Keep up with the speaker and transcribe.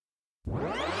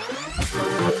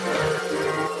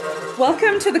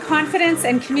Welcome to the Confidence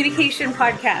and Communication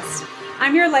Podcast.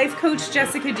 I'm your life coach,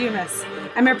 Jessica Dumas.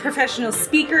 I'm a professional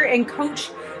speaker and coach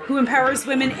who empowers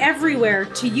women everywhere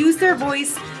to use their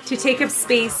voice to take up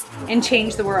space and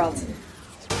change the world.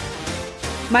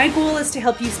 My goal is to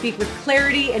help you speak with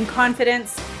clarity and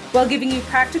confidence while giving you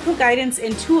practical guidance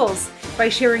and tools by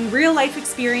sharing real life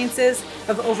experiences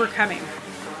of overcoming.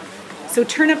 So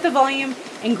turn up the volume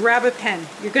and grab a pen.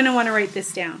 You're going to want to write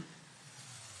this down.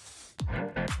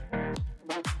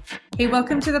 Hey,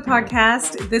 welcome to the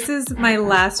podcast. This is my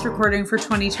last recording for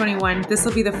 2021. This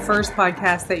will be the first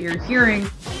podcast that you're hearing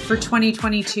for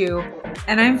 2022.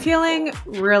 And I'm feeling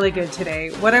really good today.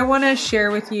 What I want to share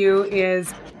with you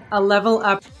is a level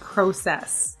up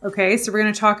process. Okay, so we're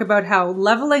going to talk about how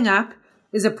leveling up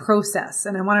is a process.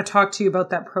 And I want to talk to you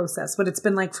about that process, what it's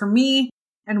been like for me,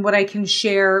 and what I can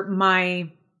share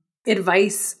my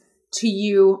advice to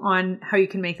you on how you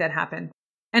can make that happen.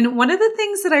 And one of the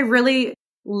things that I really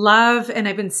love, and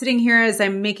I've been sitting here as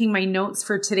I'm making my notes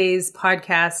for today's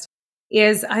podcast,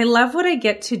 is I love what I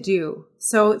get to do.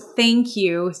 So thank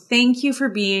you. Thank you for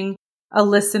being a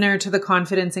listener to the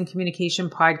Confidence and Communication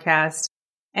Podcast.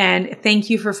 And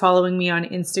thank you for following me on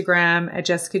Instagram at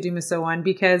Jessica Dumas01,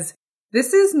 because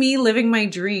this is me living my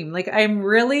dream. Like, I'm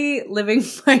really living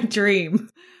my dream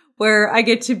where I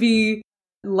get to be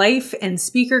life and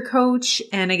speaker coach,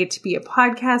 and I get to be a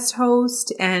podcast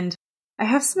host, and I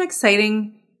have some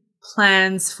exciting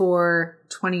plans for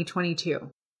 2022.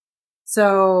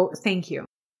 So thank you.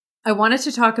 I wanted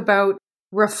to talk about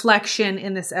reflection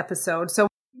in this episode. So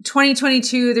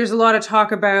 2022, there's a lot of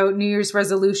talk about New Year's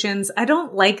resolutions. I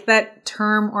don't like that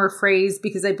term or phrase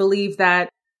because I believe that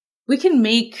we can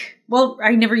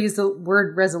I never use the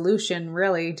word resolution,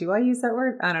 really. Do I use that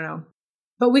word? I don't know.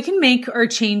 But we can make our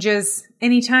changes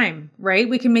anytime, right?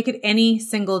 We can make it any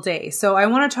single day. So I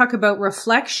want to talk about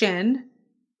reflection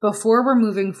before we're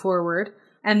moving forward.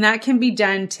 And that can be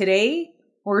done today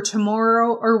or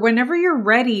tomorrow or whenever you're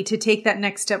ready to take that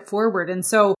next step forward. And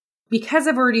so because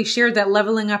I've already shared that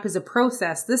leveling up is a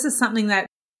process, this is something that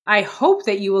I hope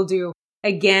that you will do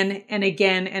again and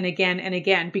again and again and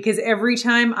again. Because every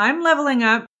time I'm leveling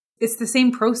up, it's the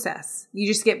same process. You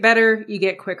just get better, you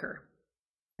get quicker.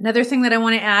 Another thing that I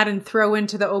want to add and throw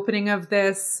into the opening of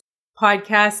this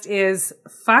podcast is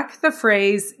fuck the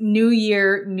phrase new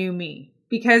year, new me.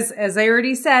 Because as I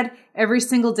already said, every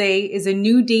single day is a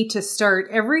new day to start.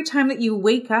 Every time that you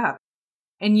wake up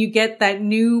and you get that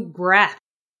new breath,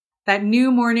 that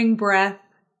new morning breath,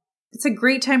 it's a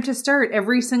great time to start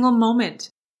every single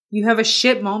moment. You have a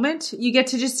shit moment, you get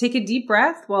to just take a deep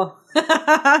breath. Well,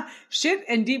 shit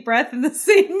and deep breath in the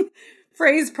same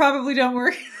phrase probably don't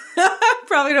work.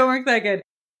 Probably don't work that good.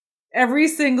 Every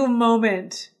single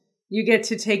moment, you get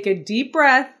to take a deep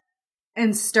breath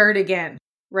and start again,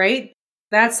 right?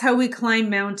 That's how we climb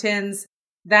mountains.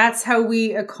 That's how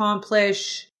we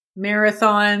accomplish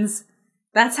marathons.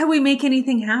 That's how we make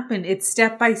anything happen. It's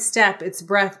step by step. It's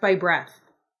breath by breath.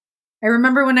 I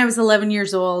remember when I was around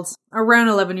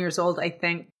 11 years old, I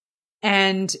think,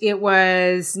 and it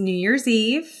was New Year's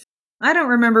Eve. I don't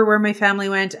remember where my family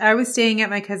went. I was staying at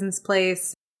my cousin's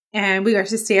place and we got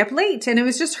to stay up late, and it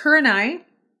was just her and I,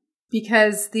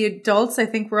 because the adults, I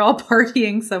think, were all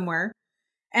partying somewhere.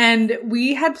 And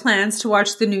we had plans to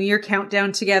watch the New Year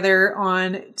countdown together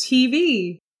on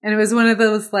TV. And it was one of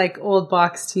those like old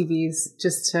box TVs,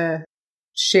 just to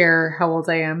share how old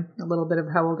I am, a little bit of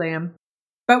how old I am.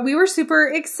 But we were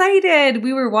super excited.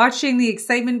 We were watching the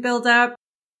excitement build up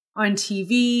on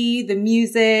TV, the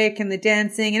music and the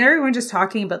dancing, and everyone just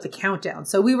talking about the countdown.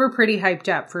 So we were pretty hyped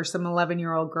up for some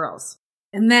 11-year-old girls.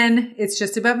 And then it's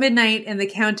just about midnight and the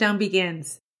countdown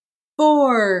begins.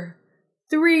 4,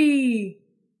 3,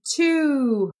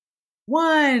 2,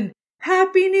 1.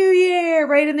 Happy New Year,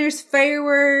 right? And there's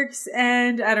fireworks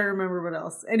and I don't remember what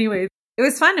else. Anyway, it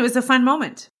was fun. It was a fun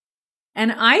moment.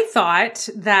 And I thought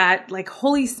that, like,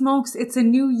 holy smokes, it's a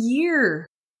new year.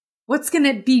 What's going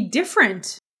to be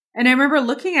different? And I remember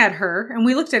looking at her and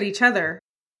we looked at each other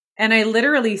and I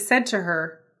literally said to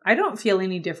her, I don't feel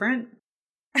any different.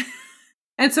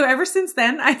 And so ever since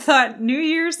then, I thought New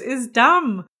Year's is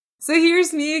dumb. So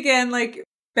here's me again, like,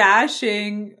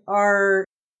 bashing our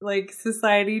like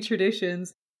society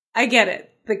traditions. I get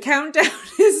it. The countdown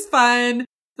is fun.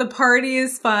 The party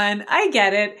is fun. I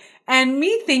get it. And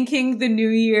me thinking the New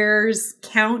Year's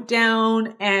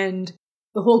countdown and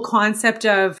the whole concept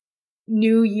of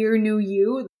new year, new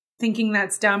you, thinking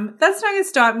that's dumb, that's not going to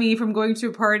stop me from going to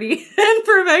a party and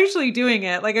from actually doing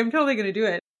it. Like, I'm totally going to do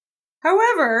it.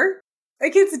 However,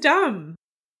 like, it's dumb.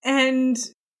 And,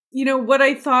 you know, what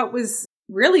I thought was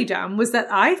really dumb was that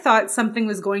I thought something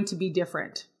was going to be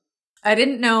different. I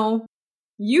didn't know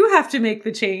you have to make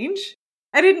the change.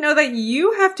 I didn't know that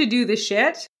you have to do the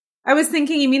shit. I was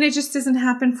thinking, you mean it just doesn't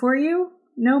happen for you?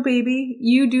 No, baby,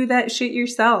 you do that shit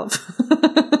yourself.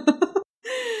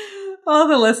 All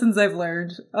the lessons I've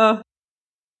learned.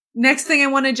 Next thing I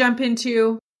want to jump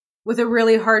into with a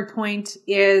really hard point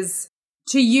is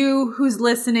to you who's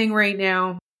listening right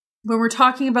now. When we're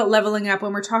talking about leveling up,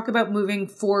 when we're talking about moving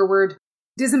forward,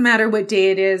 it doesn't matter what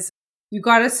day it is. You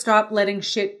got to stop letting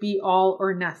shit be all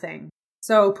or nothing.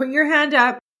 So put your hand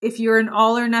up if you're an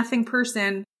all or nothing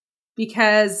person,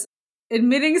 because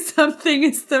admitting something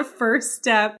is the first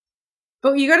step.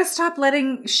 But you got to stop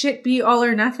letting shit be all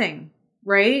or nothing,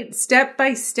 right? Step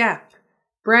by step,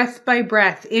 breath by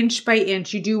breath, inch by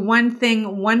inch. You do one thing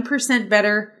 1%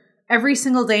 better every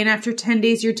single day. And after 10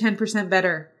 days, you're 10%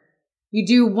 better. You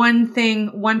do one thing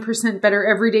 1% better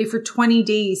every day for 20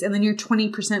 days, and then you're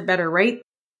 20% better, right?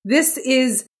 This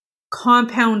is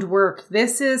compound work.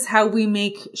 This is how we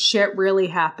make shit really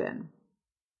happen.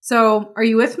 So are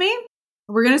you with me?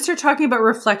 We're going to start talking about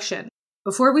reflection.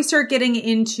 Before we start getting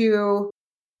into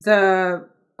the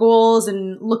goals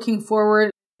and looking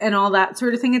forward and all that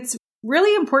sort of thing, it's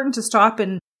really important to stop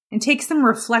and take some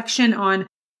reflection on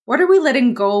what are we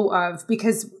letting go of?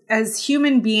 Because as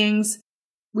human beings,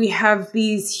 we have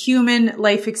these human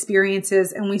life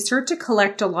experiences and we start to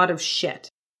collect a lot of shit.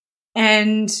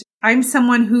 And I'm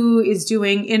someone who is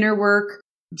doing inner work,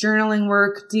 journaling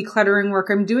work, decluttering work.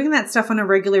 I'm doing that stuff on a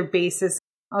regular basis.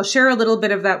 I'll share a little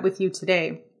bit of that with you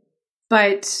today.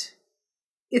 But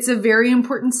it's a very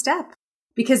important step,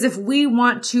 because if we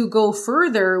want to go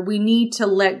further, we need to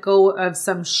let go of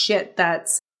some shit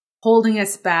that's holding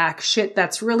us back, shit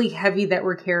that's really heavy that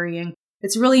we're carrying.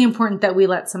 It's really important that we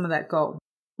let some of that go.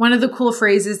 One of the cool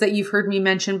phrases that you've heard me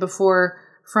mention before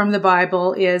from the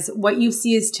Bible is, what you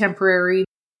see is temporary,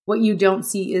 what you don't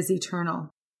see is eternal.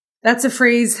 That's a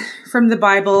phrase from the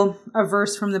Bible, a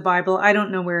verse from the Bible. I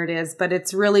don't know where it is, but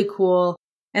it's really cool.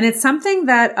 And it's something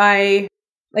that I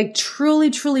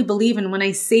truly, truly believe in. When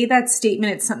I say that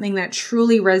statement, it's something that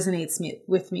truly resonates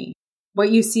with me.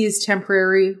 What you see is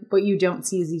temporary, what you don't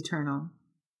see is eternal.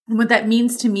 And what that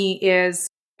means to me is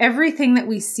everything that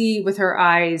we see with our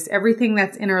eyes, everything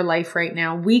that's in our life right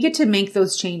now, we get to make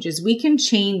those changes. We can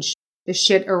change the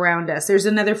shit around us. There's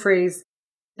another phrase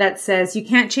that says, you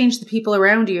can't change the people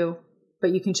around you,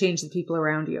 but you can change the people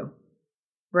around you,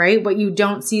 right? What you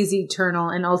don't see is eternal.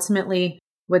 And ultimately,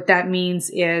 what that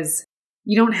means is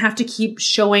you don't have to keep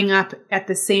showing up at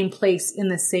the same place in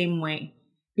the same way.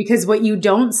 Because what you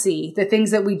don't see, the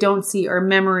things that we don't see, are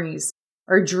memories,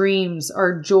 our dreams,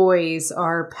 our joys,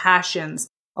 our passions.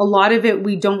 A lot of it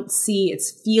we don't see.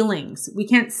 It's feelings. We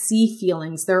can't see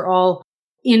feelings. They're all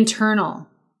internal,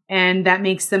 and that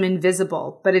makes them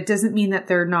invisible. But it doesn't mean that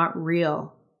they're not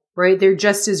real, right? They're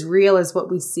just as real as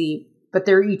what we see, but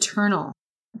they're eternal.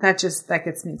 That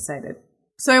gets me excited.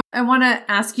 So I want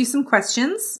to ask you some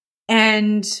questions,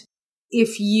 and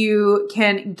if you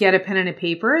can get a pen and a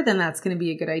paper, then that's going to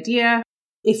be a good idea.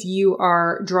 If you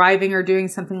are driving or doing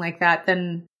something like that,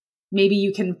 then maybe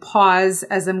you can pause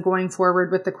as I'm going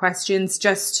forward with the questions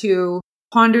just to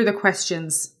ponder the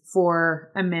questions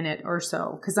for a minute or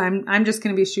so, because I'm just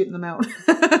going to be shooting them out.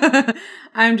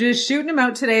 I'm just shooting them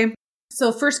out today.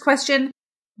 So first question,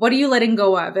 what are you letting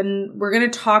go of? And we're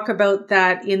going to talk about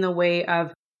that in the way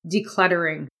of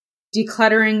decluttering.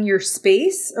 Decluttering your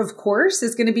space, of course,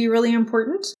 is going to be really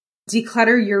important.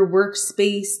 Declutter your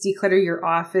workspace, declutter your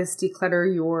office,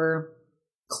 declutter your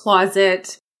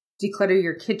closet, declutter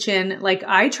your kitchen. Like,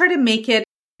 I try to make it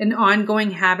an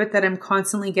ongoing habit that I'm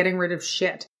constantly getting rid of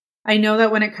shit. I know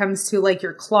that when it comes to like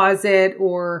your closet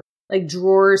or like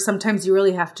drawers, sometimes you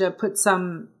really have to put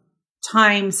some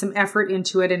time, some effort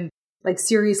into it and like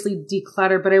seriously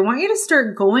declutter. But I want you to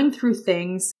start going through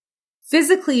things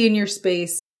physically in your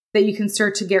space that you can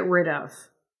start to get rid of.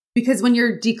 Because when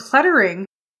you're decluttering,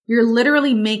 you're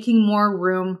literally making more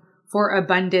room for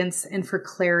abundance and for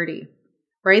clarity,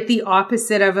 right? The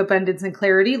opposite of abundance and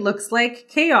clarity looks like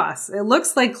chaos. It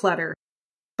looks like clutter,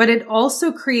 but it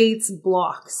also creates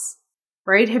blocks,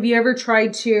 right? Have you ever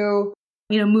tried to,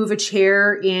 move a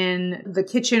chair in the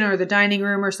kitchen or the dining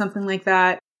room or something like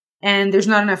that, and there's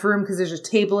not enough room because there's a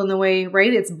table in the way,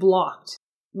 right? It's blocked.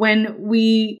 When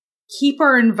we keep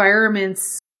our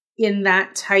environments in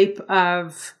that type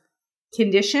of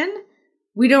condition,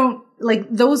 we don't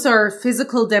those are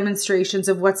physical demonstrations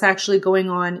of what's actually going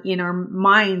on in our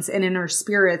minds and in our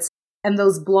spirits. And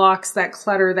those blocks, that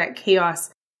clutter, that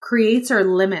chaos creates our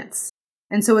limits.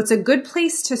 And so it's a good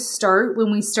place to start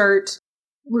when we start.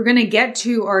 We're going to get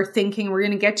to our thinking. We're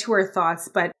going to get to our thoughts,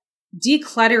 but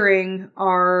decluttering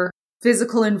our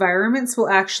physical environments will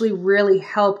actually really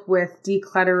help with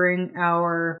decluttering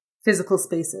our physical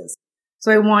spaces.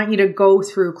 So I want you to go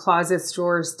through closets,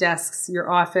 drawers, desks,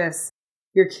 your office,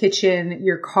 your kitchen,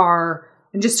 your car,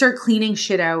 and just start cleaning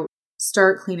shit out.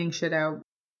 Start cleaning shit out.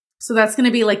 So that's going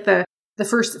to be like the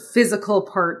first physical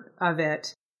part of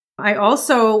it. I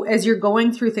also, as you're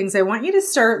going through things, I want you to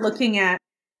start looking at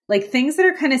like things that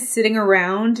are kind of sitting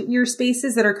around your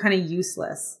spaces that are kind of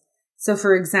useless. So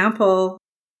for example,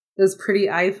 those pretty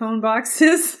iPhone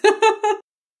boxes.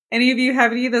 Any of you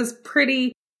have any of those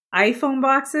pretty iPhone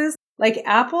boxes? Like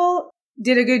Apple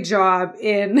did a good job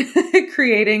in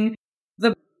creating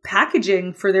the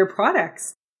packaging for their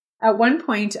products. At one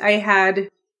point I had,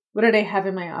 what did I have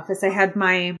in my office? I had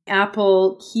my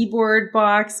Apple keyboard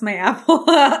box, my Apple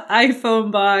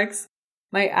iPhone box,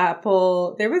 my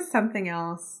Apple, there was something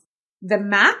else. The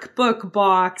MacBook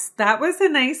box, that was a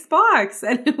nice box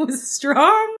and it was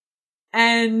strong.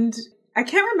 And I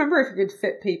can't remember if it could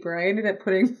fit paper. I ended up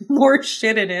putting more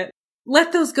shit in it.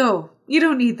 Let those go. You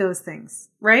don't need those things,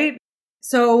 right?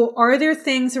 So are there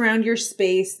things around your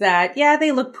space that, yeah,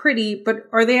 they look pretty, but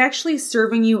are they actually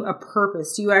serving you a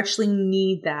purpose? Do you actually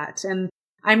need that? And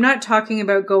I'm not talking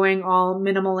about going all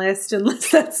minimalist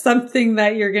unless that's something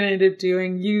that you're going to end up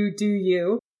doing. You do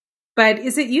you. But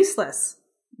is it useless?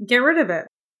 Get rid of it.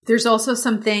 There's also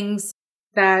some things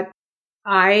that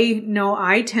I know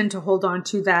I tend to hold on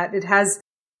to that it has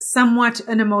somewhat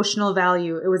an emotional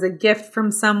value. It was a gift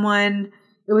from someone.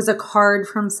 It was a card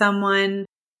from someone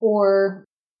or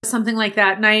something like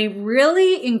that. And I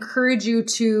really encourage you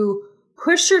to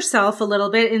push yourself a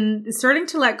little bit in starting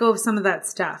to let go of some of that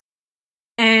stuff.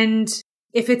 And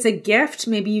if it's a gift,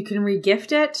 maybe you can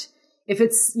re-gift it. If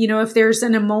it's, if there's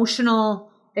an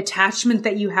emotional attachment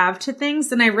that you have to things,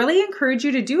 then I really encourage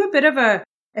you to do a bit of a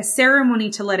ceremony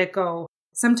to let it go.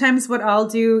 Sometimes what I'll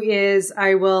do is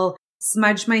I will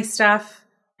smudge my stuff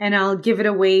and I'll give it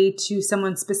away to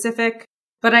someone specific.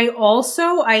 But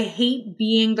I hate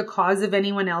being the cause of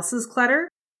anyone else's clutter.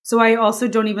 So I also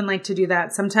don't even like to do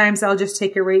that. Sometimes I'll just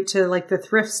take it right to like the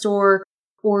thrift store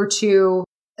or to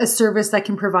a service that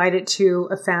can provide it to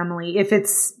a family. If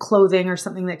it's clothing or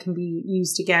something that can be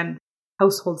used again,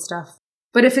 household stuff.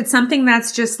 But if it's something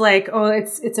that's just like, oh,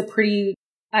 it's a pretty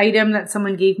item that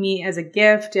someone gave me as a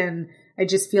gift and I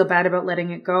just feel bad about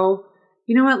letting it go.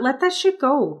 You know what? Let that shit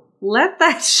go. Let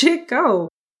that shit go.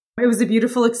 It was a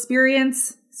beautiful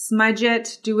experience. Smudge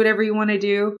it. Do whatever you want to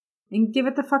do and give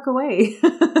it the fuck away.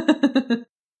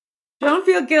 Don't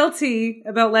feel guilty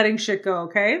about letting shit go,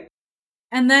 okay?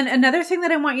 And then another thing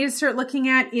that I want you to start looking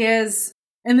at is,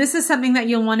 and this is something that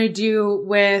you'll want to do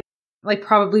with like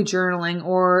probably journaling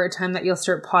or a time that you'll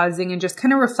start pausing and just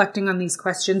kind of reflecting on these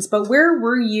questions. But where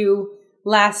were you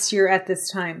last year at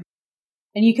this time?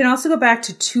 And you can also go back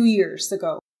to 2 years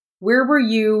ago. Where were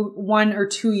you 1 or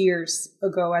 2 years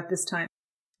ago at this time?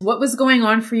 What was going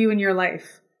on for you in your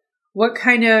life? What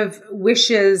kind of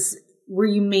wishes were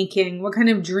you making? What kind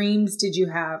of dreams did you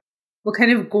have? What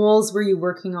kind of goals were you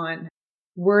working on?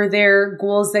 Were there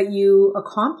goals that you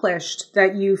accomplished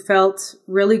that you felt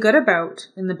really good about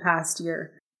in the past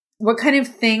year? What kind of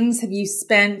things have you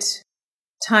spent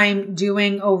time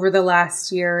doing over the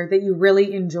last year that you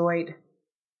really enjoyed?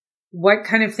 What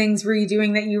kind of things were you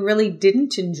doing that you really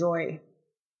didn't enjoy?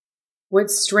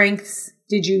 What strengths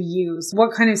did you use?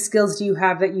 What kind of skills do you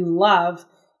have that you love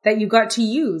that you got to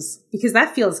use? Because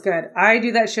that feels good. I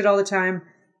do that shit all the time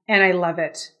and I love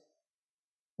it.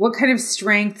 What kind of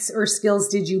strengths or skills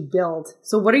did you build?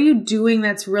 So what are you doing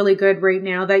that's really good right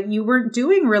now that you weren't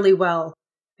doing really well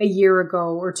a year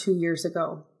ago or 2 years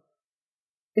ago?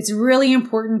 It's really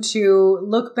important to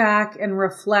look back and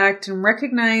reflect and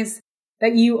recognize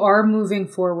that you are moving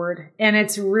forward. And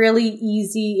it's really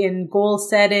easy in goal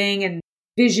setting and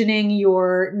visioning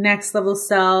your next level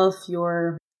self,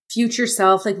 your future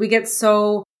self. Like we get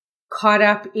so caught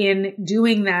up in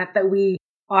doing that we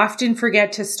often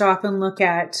forget to stop and look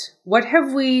at what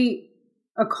have we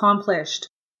accomplished?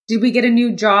 Did we get a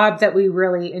new job that we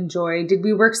really enjoyed? Did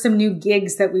we work some new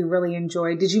gigs that we really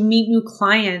enjoyed? Did you meet new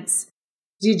clients?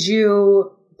 Did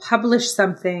you publish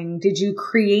something? Did you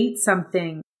create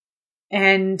something?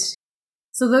 And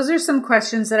so those are some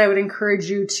questions that I would encourage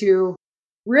you to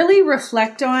really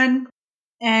reflect on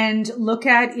and look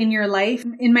at in your life.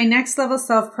 In my Next Level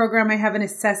Self program, I have an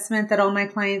assessment that all my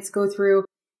clients go through.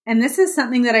 And this is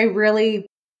something that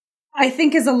I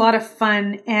think is a lot of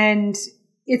fun. And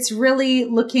it's really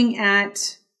looking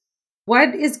at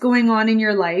what is going on in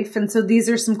your life. And so these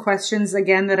are some questions,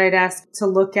 again, that I'd ask to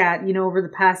look at, over the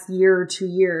past year or 2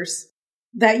 years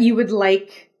that you would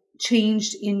like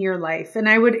changed in your life? And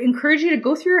I would encourage you to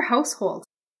go through your household.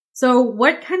 So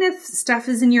what kind of stuff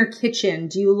is in your kitchen?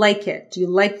 Do you like it? Do you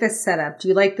like this setup? Do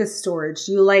you like this storage?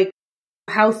 Do you like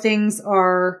how things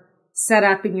are set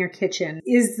up in your kitchen?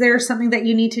 Is there something that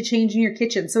you need to change in your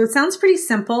kitchen? So it sounds pretty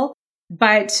simple,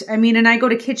 but and I go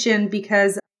to kitchen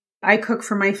because I cook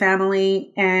for my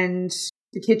family, and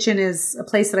the kitchen is a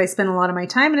place that I spend a lot of my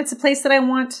time, and it's a place that I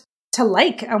want to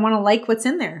like. I want to like what's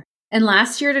in there. And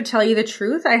last year, to tell you the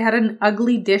truth, I had an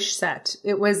ugly dish set.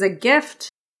 It was a gift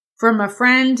from a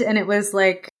friend, and it was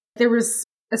like, there was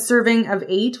a serving of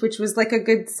 8, which was like a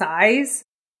good size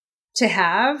to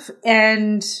have.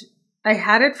 And I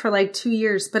had it for like 2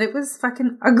 years, but it was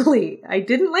fucking ugly. I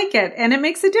didn't like it, and it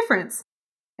makes a difference.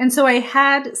 And so I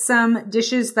had some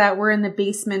dishes that were in the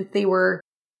basement. They were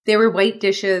white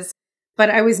dishes, but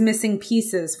I was missing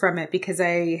pieces from it because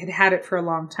I had had it for a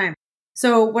long time.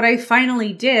 So what I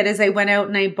finally did is I went out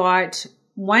and I bought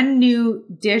one new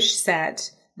dish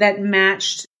set that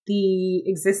matched the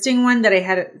existing one that I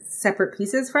had separate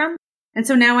pieces from. And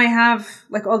so now I have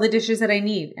like all the dishes that I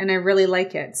need, and I really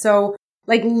like it. So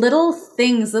like little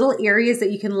things, little areas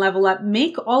that you can level up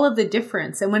make all of the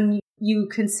difference. And when you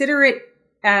consider it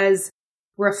as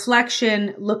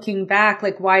reflection, looking back,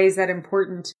 like, why is that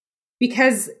important?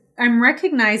 Because I'm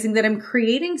recognizing that I'm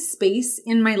creating space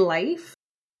in my life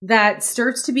that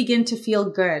starts to begin to feel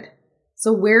good.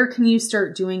 So where can you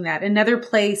start doing that? Another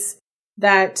place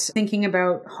that, thinking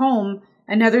about home,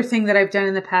 another thing that I've done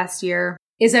in the past year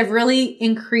is I've really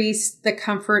increased the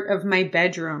comfort of my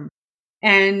bedroom.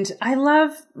 And I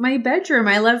love my bedroom.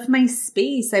 I love my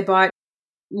space. I bought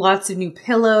lots of new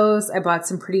pillows. I bought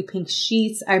some pretty pink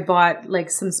sheets. I bought like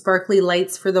some sparkly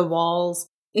lights for the walls.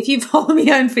 If you follow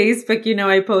me on Facebook, you know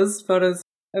I post photos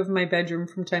of my bedroom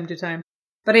from time to time.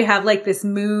 But I have like this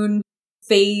moon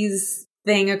phase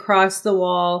thing across the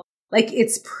wall. Like,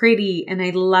 it's pretty and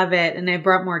I love it. And I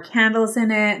brought more candles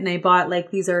in it, and I bought like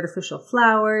these artificial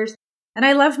flowers, and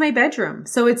I love my bedroom.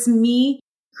 So it's me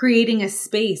creating a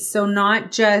space. So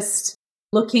not just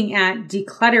looking at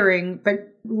decluttering,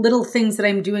 but little things that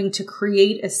I'm doing to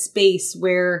create a space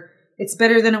where it's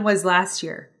better than it was last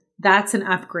year. That's an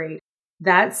upgrade.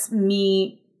 That's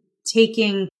me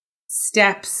taking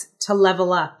steps to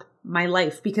level up my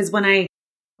life. Because when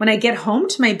I get home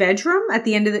to my bedroom at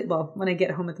the end of when I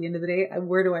get home at the end of the day,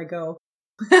 where do I go?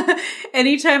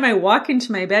 Anytime I walk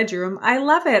into my bedroom, I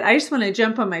love it. I just want to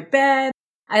jump on my bed.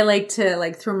 I like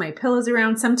to throw my pillows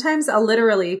around. Sometimes I'll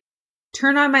literally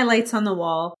turn on my lights on the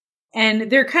wall, and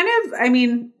they're kind of,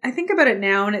 I think about it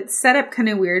now, and it's set up kind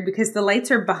of weird because the lights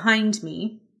are behind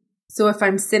me. So if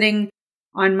I'm sitting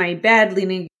on my bed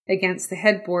leaning against the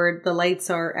headboard, the lights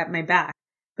are at my back.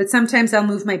 But sometimes I'll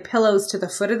move my pillows to the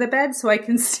foot of the bed so I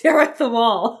can stare at the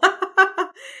wall.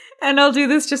 And I'll do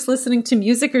this just listening to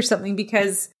music or something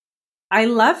because I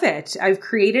love it. I've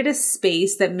created a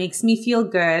space that makes me feel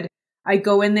good. I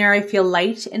go in there, I feel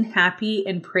light and happy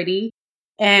and pretty.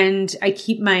 And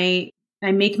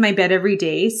I make my bed every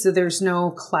day, so there's no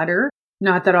clutter.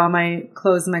 Not that all my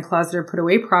clothes in my closet are put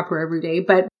away proper every day,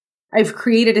 but I've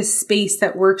created a space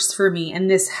that works for me, and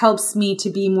this helps me to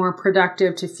be more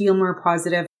productive, to feel more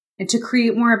positive, and to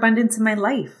create more abundance in my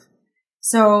life.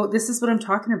 So this is what I'm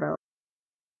talking about.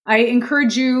 I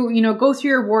encourage you, go through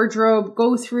your wardrobe,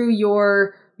 go through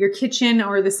your kitchen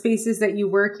or the spaces that you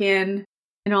work in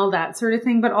and all that sort of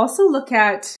thing, but also look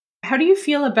at, how do you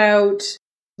feel about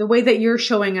the way that you're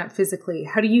showing up physically?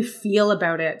 How do you feel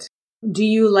about it? Do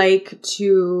you like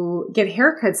to get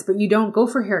haircuts, but you don't go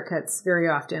for haircuts very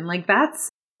often? Like, that's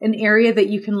an area that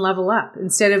you can level up.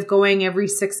 Instead of going every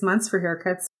 6 months for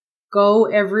haircuts, go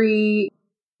every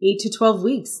 8 to 12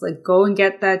 weeks. Like, go and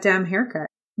get that damn haircut.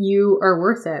 You are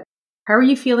worth it. How are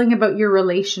you feeling about your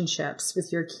relationships with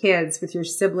your kids, with your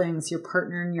siblings, your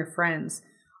partner, and your friends?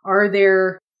 Are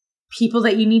there people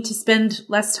that you need to spend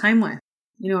less time with?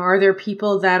 Are there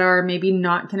people that are maybe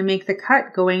not going to make the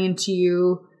cut going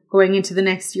into the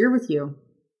next year with you?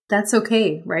 That's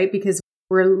okay, right? Because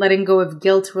we're letting go of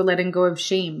guilt. We're letting go of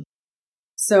shame.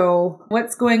 So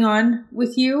what's going on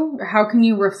with you? How can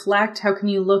you reflect? How can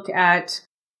you look at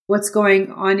what's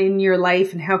going on in your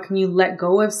life, and how can you let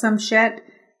go of some shit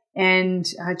and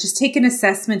just take an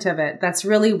assessment of it? That's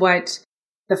really what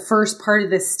the first part of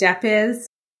this step is.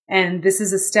 And this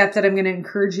is a step that I'm going to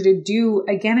encourage you to do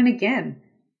again and again.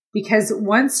 Because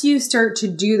once you start to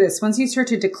do this, once you start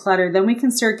to declutter, then we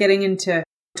can start getting into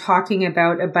talking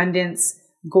about abundance,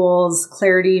 goals,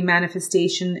 clarity,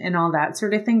 manifestation, and all that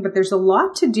sort of thing. But there's a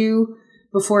lot to do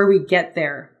before we get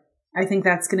there. I think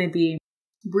that's going to be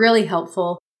really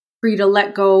helpful for you to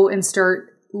let go and start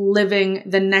living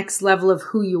the next level of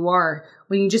who you are.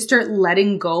 When you just start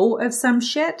letting go of some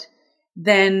shit,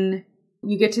 then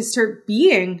you get to start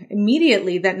being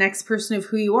immediately that next person of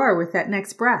who you are with that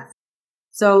next breath.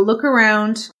 So look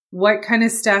around. What kind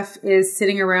of stuff is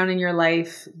sitting around in your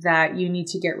life that you need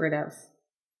to get rid of?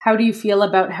 How do you feel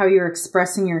about how you're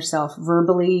expressing yourself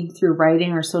verbally through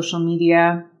writing or social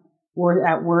media or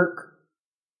at work?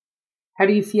 How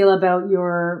do you feel about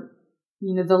your,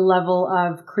 the level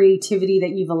of creativity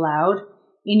that you've allowed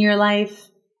in your life,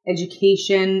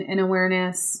 education and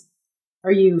awareness?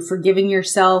 Are you forgiving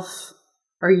yourself?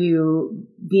 Are you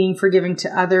being forgiving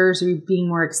to others? Are you being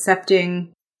more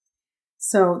accepting?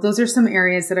 So those are some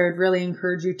areas that I would really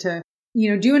encourage you to,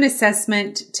 do an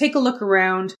assessment, take a look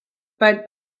around. But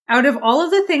out of all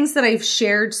of the things that I've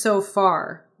shared so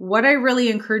far, what I really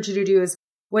encourage you to do is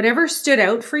whatever stood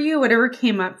out for you, whatever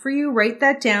came up for you, write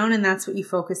that down and that's what you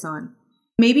focus on.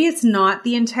 Maybe it's not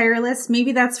the entire list.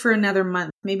 Maybe that's for another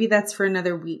month. Maybe that's for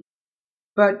another week.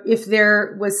 But if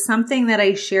there was something that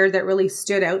I shared that really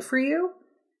stood out for you,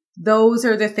 those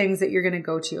are the things that you're going to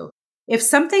go to. If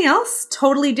something else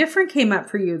totally different came up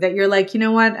for you that you're like, you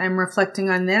know what, I'm reflecting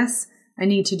on this, I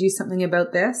need to do something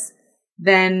about this,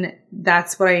 then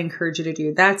that's what I encourage you to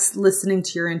do. That's listening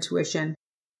to your intuition.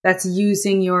 That's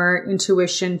using your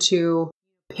intuition to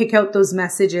pick out those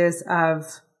messages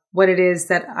of what it is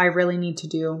that I really need to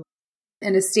do.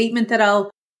 And a statement that I'll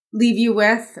leave you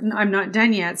with, I'm not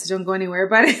done yet, so don't go anywhere,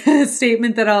 but a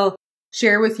statement that I'll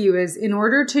share with you is, in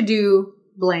order to do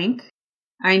blank,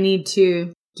 I need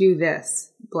to do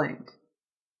this blank.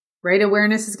 Right?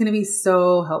 Awareness is going to be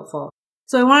so helpful.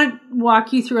 So I want to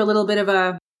walk you through a little bit of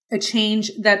a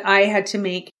change that I had to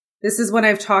make. This is what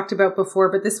I've talked about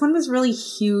before, but this one was really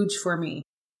huge for me.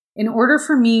 In order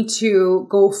for me to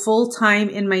go full time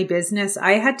in my business,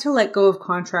 I had to let go of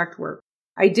contract work.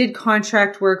 I did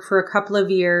contract work for a couple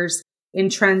of years in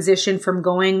transition from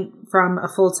going from a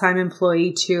full-time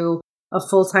employee to a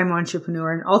full-time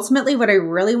entrepreneur. And ultimately what I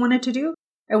really wanted to do,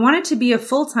 I wanted to be a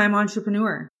full-time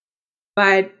entrepreneur,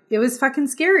 but it was fucking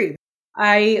scary.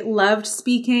 I loved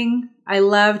speaking. I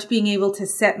loved being able to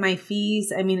set my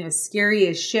fees. I mean, it was scary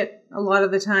as shit a lot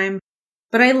of the time,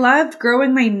 but I loved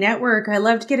growing my network. I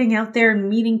loved getting out there and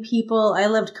meeting people. I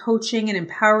loved coaching and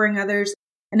empowering others.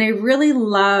 And I really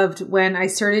loved when I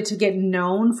started to get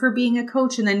known for being a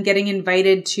coach and then getting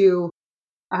invited to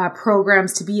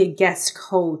programs to be a guest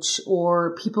coach,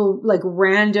 or people like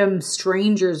random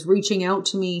strangers reaching out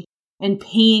to me and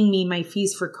paying me my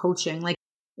fees for coaching. Like,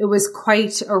 it was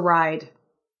quite a ride.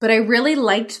 But I really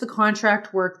liked the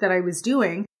contract work that I was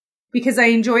doing because I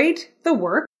enjoyed the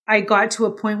work. I got to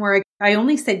a point where I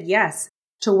only said yes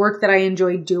to work that I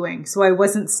enjoyed doing. So I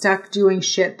wasn't stuck doing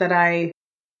shit that I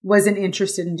wasn't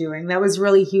interested in doing. That was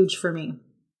really huge for me.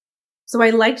 So I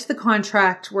liked the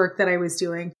contract work that I was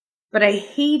doing, but I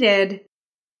hated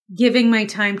giving my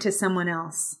time to someone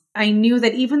else. I knew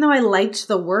that even though I liked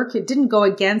the work, it didn't go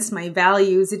against my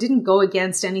values. It didn't go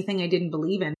against anything I didn't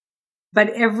believe in.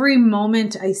 But every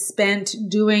moment I spent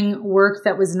doing work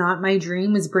that was not my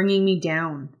dream was bringing me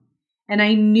down. And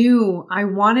I knew I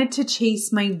wanted to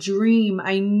chase my dream.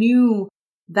 I knew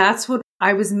that's what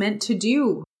I was meant to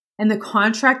do. And the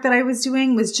contract that I was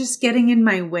doing was just getting in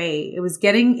my way. It was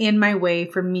getting in my way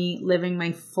from me living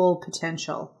my full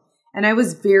potential. And I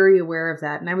was very aware of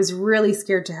that. And I was really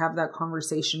scared to have that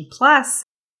conversation. Plus,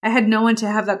 I had no one to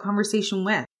have that conversation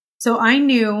with. So I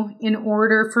knew in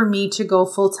order for me to go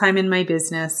full time in my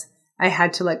business, I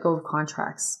had to let go of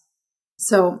contracts.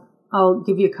 So I'll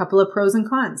give you a couple of pros and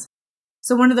cons.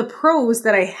 So one of the pros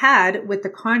that I had with the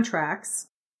contracts,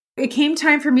 it came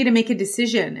time for me to make a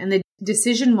decision. And the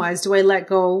decision was, do I let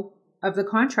go of the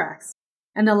contracts?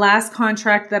 And the last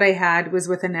contract that I had was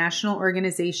with a national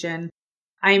organization.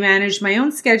 I managed my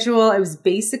own schedule. I was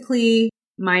basically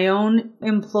my own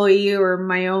employee or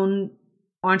my own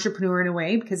entrepreneur in a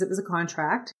way because it was a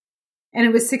contract. And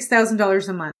it was $6,000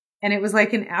 a month. And it was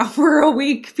like an hour a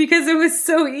week because it was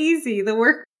so easy. The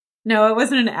work. No, it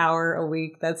wasn't an hour a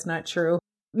week. That's not true.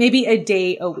 Maybe a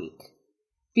day a week.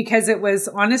 Because it was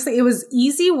honestly, it was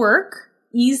easy work.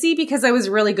 Easy because I was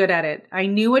really good at it. I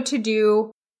knew what to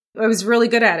do. I was really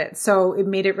good at it. So it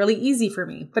made it really easy for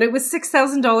me. But it was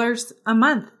 $6,000 a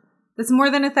month. That's more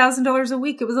than $1,000 a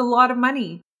week. It was a lot of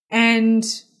money. And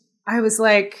I was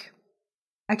like,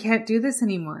 I can't do this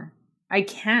anymore. I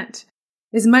can't.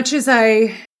 As much as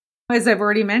I've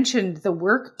already mentioned, the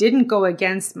work didn't go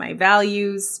against my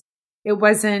values. It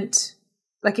wasn't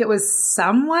like, it was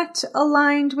somewhat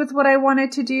aligned with what I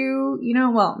wanted to do,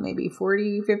 well, maybe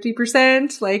 40,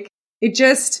 50%. Like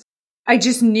I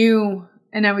just knew,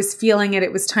 and I was feeling it.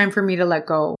 It was time for me to let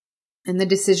go. And the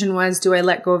decision was, do I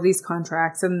let go of these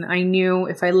contracts? And I knew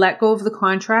if I let go of the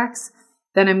contracts,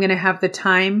 then I'm going to have the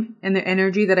time and the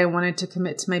energy that I wanted to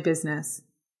commit to my business.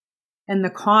 And the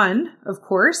con, of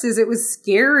course, is it was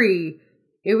scary.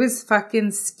 It was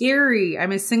fucking scary.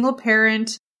 I'm a single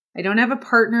parent. I don't have a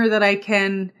partner that I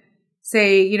can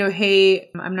say,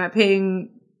 hey, I'm not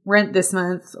paying rent this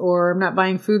month, or I'm not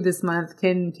buying food this month.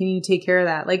 Can you take care of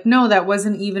that? Like, no, that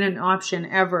wasn't even an option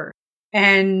ever.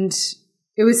 And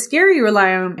it was scary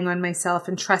relying on myself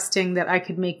and trusting that I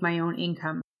could make my own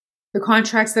income. The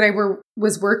contracts that I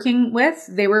was working with,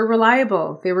 they were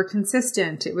reliable. They were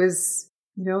consistent. It was,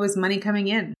 it was money coming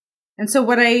in. And so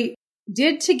what I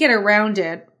did to get around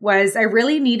it was I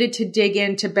really needed to dig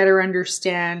in to better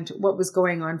understand what was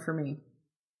going on for me.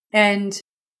 And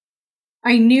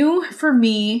I knew for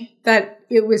me that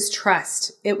it was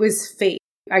trust. It was faith.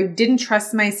 I didn't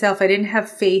trust myself. I didn't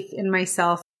have faith in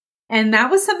myself. And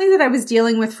that was something that I was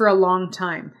dealing with for a long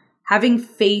time. Having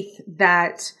faith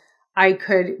that I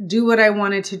could do what I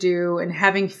wanted to do, and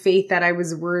having faith that I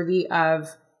was worthy of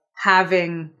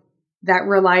having that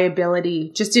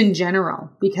reliability just in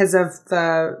general, because of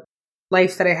the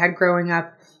life that I had growing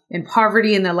up in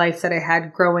poverty and the life that I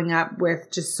had growing up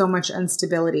with just so much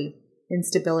instability.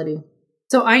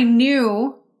 So I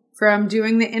knew from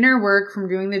doing the inner work, from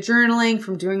doing the journaling,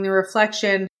 from doing the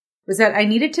reflection, was that I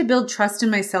needed to build trust in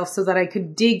myself so that I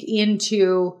could dig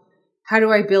into, how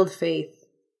do I build faith?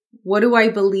 What do I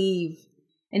believe?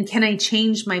 And can I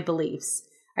change my beliefs?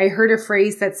 I heard a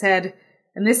phrase that said,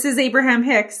 and this is Abraham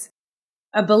Hicks,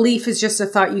 a belief is just a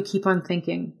thought you keep on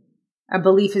thinking. A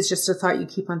belief is just a thought you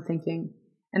keep on thinking.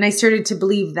 And I started to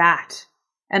believe that.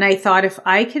 And I thought, if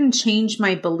I can change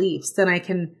my beliefs, then I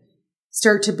can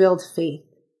start to build faith.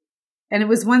 And it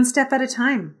was one step at a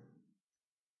time.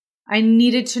 I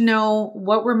needed to know,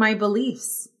 what were my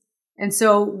beliefs? And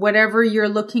so whatever you're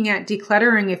looking at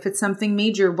decluttering, if it's something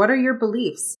major, what are your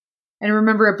beliefs? And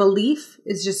remember, a belief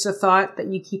is just a thought that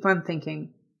you keep on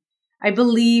thinking. I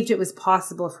believed it was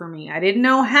possible for me. I didn't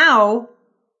know how.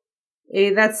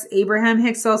 That's Abraham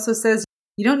Hicks also says,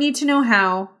 you don't need to know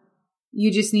how.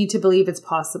 You just need to believe it's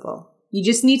possible. You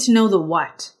just need to know the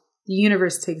what. The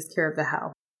universe takes care of the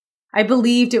how. I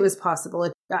believed it was possible.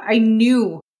 I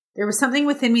knew there was something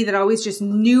within me that always just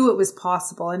knew it was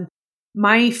possible. And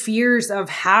my fears of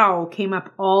how came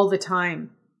up all the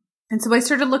time. And so I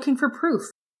started looking for proof.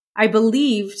 I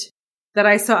believed that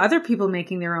I saw other people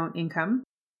making their own income.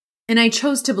 And I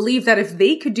chose to believe that if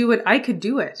they could do it, I could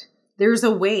do it. There's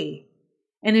a way.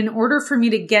 And in order for me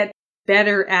to get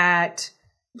better at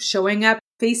showing up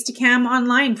face to cam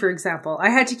online, for example, I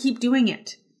had to keep doing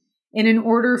it. And in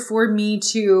order for me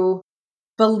to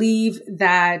believe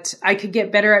that I could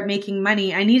get better at making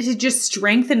money, I needed to just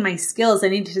strengthen my skills. I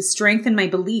needed to strengthen my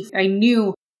belief. I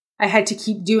knew I had to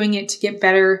keep doing it to get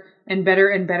better and better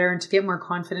and better and to get more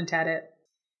confident at it.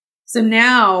 So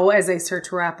now, as I start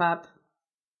to wrap up,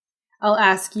 I'll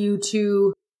ask you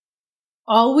to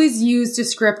always use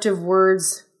descriptive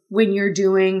words when you're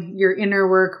doing your inner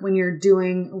work, when you're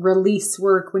doing release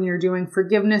work, when you're doing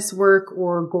forgiveness work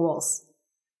or goals.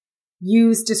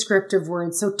 Use descriptive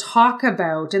words. So talk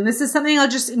about, and this is something I'll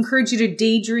just encourage you to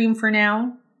daydream for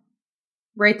now.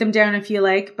 Write them down if you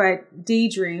like, but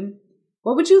daydream.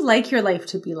 What would you like your life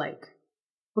to be like?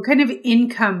 What kind of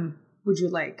income would you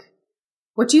like?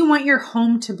 What do you want your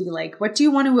home to be like? What do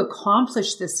you want to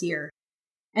accomplish this year?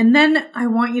 And then I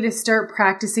want you to start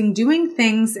practicing doing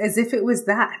things as if it was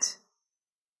that.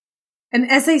 And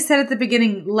as I said at the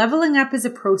beginning, leveling up is a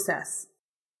process.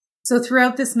 So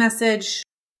throughout this message,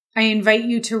 I invite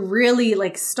you to really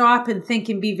stop and think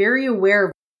and be very aware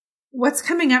of what's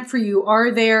coming up for you.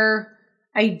 Are there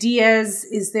ideas?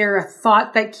 Is there a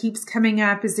thought that keeps coming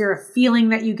up? Is there a feeling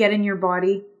that you get in your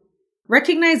body?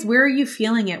 Recognize, where are you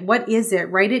feeling it? What is it?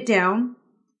 Write it down.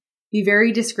 Be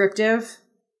very descriptive.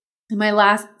 In my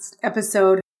last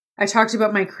episode, I talked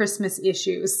about my Christmas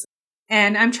issues,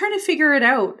 and I'm trying to figure it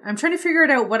out. I'm trying to figure it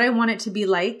out what I want it to be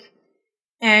like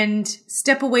and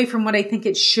step away from what I think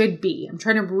it should be. I'm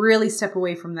trying to really step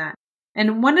away from that.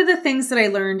 And one of the things that I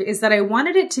learned is that I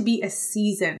wanted it to be a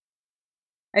season.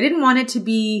 I didn't want it to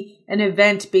be an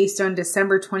event based on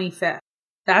December 25th.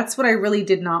 That's what I really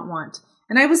did not want.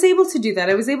 And I was able to do that.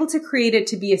 I was able to create it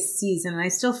to be a season. And I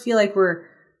still feel like we're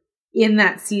in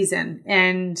that season.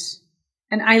 And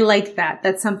I like that.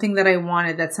 That's something that I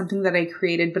wanted. That's something that I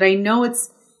created. But I know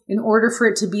in order for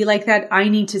it to be like that, I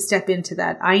need to step into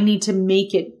that. I need to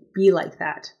make it be like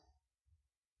that.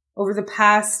 Over the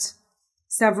past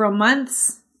several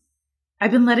months,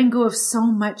 I've been letting go of so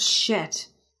much shit.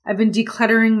 I've been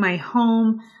decluttering my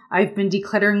home. I've been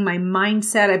decluttering my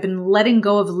mindset. I've been letting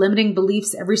go of limiting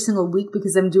beliefs every single week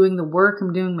because I'm doing the work.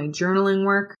 I'm doing my journaling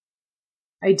work.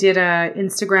 I did a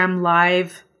Instagram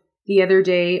live the other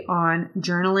day on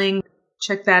journaling.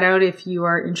 Check that out if you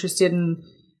are interested in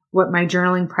what my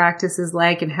journaling practice is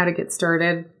like and how to get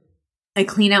started. I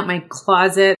clean out my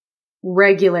closet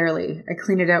regularly. I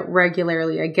clean it out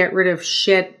regularly. I get rid of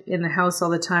shit in the house all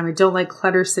the time. I don't like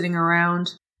clutter sitting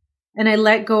around. And I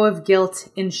let go of guilt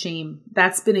and shame.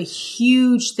 That's been a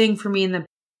huge thing for me in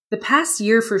the past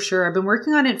year for sure. I've been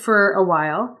working on it for a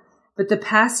while, but the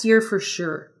past year for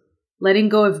sure. Letting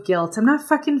go of guilt. I'm not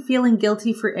fucking feeling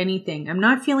guilty for anything. I'm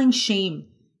not feeling shame.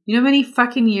 You know how many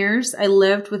fucking years I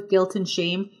lived with guilt and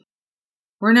shame?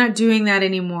 We're not doing that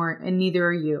anymore, and neither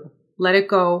are you. Let it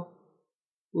go.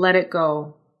 Let it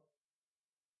go.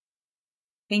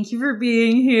 Thank you for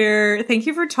being here. Thank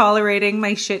you for tolerating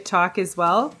my shit talk as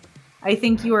well. I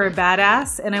think you are a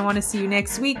badass, and I want to see you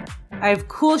next week. I have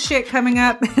cool shit coming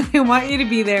up, and I want you to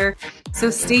be there.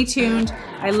 So stay tuned.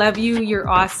 I love you. You're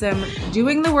awesome.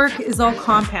 Doing the work is all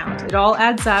compound. It all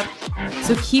adds up.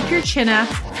 So keep your chin up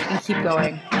and keep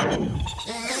going.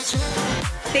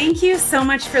 Thank you so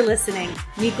much for listening.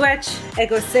 Miigwech,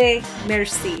 egose,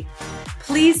 merci.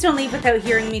 Please don't leave without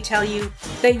hearing me tell you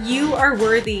that you are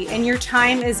worthy and your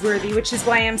time is worthy, which is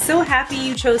why I'm so happy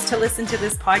you chose to listen to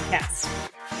this podcast.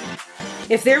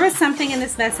 If there was something in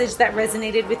this message that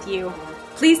resonated with you,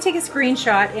 please take a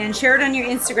screenshot and share it on your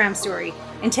Instagram story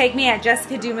and tag me at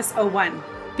Jessica Dumas01.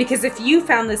 Because if you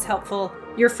found this helpful,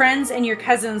 your friends and your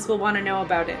cousins will want to know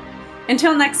about it.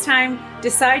 Until next time,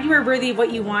 decide you are worthy of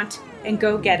what you want and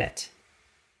go get it.